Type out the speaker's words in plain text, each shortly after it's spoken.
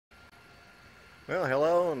Well,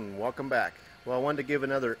 hello and welcome back. Well, I wanted to give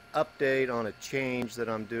another update on a change that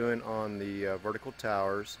I'm doing on the vertical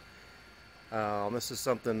towers. This is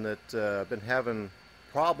something that I've been having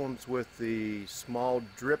problems with the small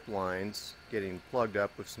drip lines getting plugged up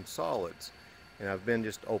with some solids. And I've been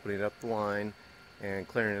just opening up the line and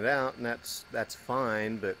clearing it out, and that's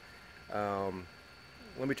fine, but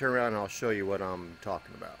let me turn around and I'll show you what I'm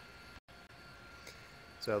talking about.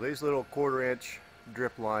 So these little 1/4 inch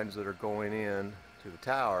drip lines that are going in to the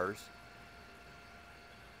towers,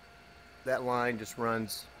 that line just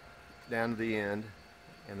runs down to the end,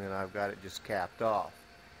 and then I've got it just capped off.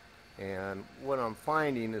 And what I'm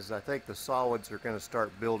finding is I think the solids are going to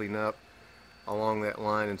start building up along that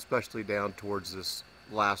line, and especially down towards this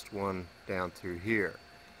last one down through here.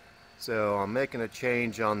 So I'm making a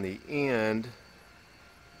change on the end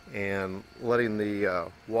and letting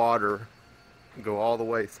the water go all the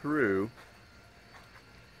way through.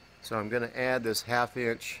 So I'm going to add this 1/2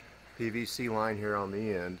 inch PVC line here on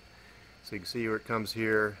the end. So you can see where it comes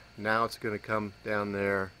here. Now it's going to come down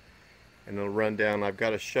there and it'll run down. I've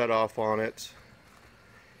got a shut off on it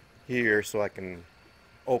here so I can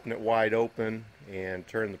open it wide open and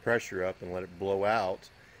turn the pressure up and let it blow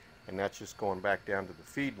out. And that's just going back down to the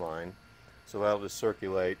feed line. So that'll just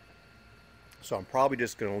circulate. So I'm probably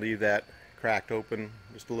just going to leave that cracked open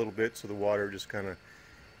just a little bit so the water just kind of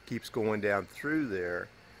keeps going down through there.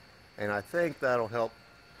 And I think that'll help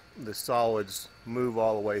the solids move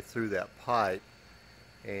all the way through that pipe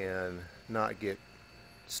and not get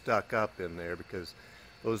stuck up in there, because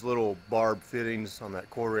those little barb fittings on that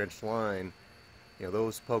 1/4 inch line, you know,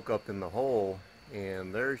 those poke up in the hole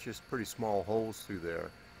and there's just pretty small holes through there.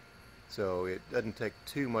 So it doesn't take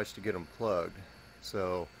too much to get them plugged.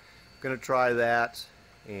 So I'm going to try that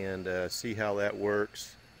and see how that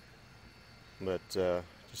works. But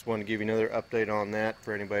just wanted to give you another update on that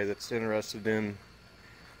for anybody that's interested in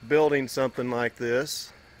building something like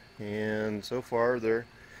this. And so far they're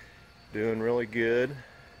doing really good.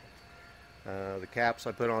 The caps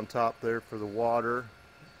I put on top there for the water,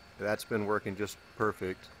 that's been working just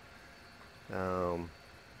perfect. Got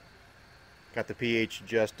the pH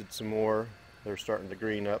adjusted some more. They're starting to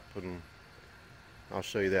green up, and I'll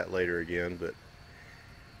show you that later again. But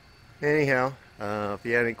anyhow, if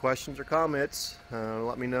you have any questions or comments,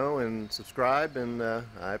 let me know and subscribe, and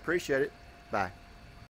I appreciate it. Bye.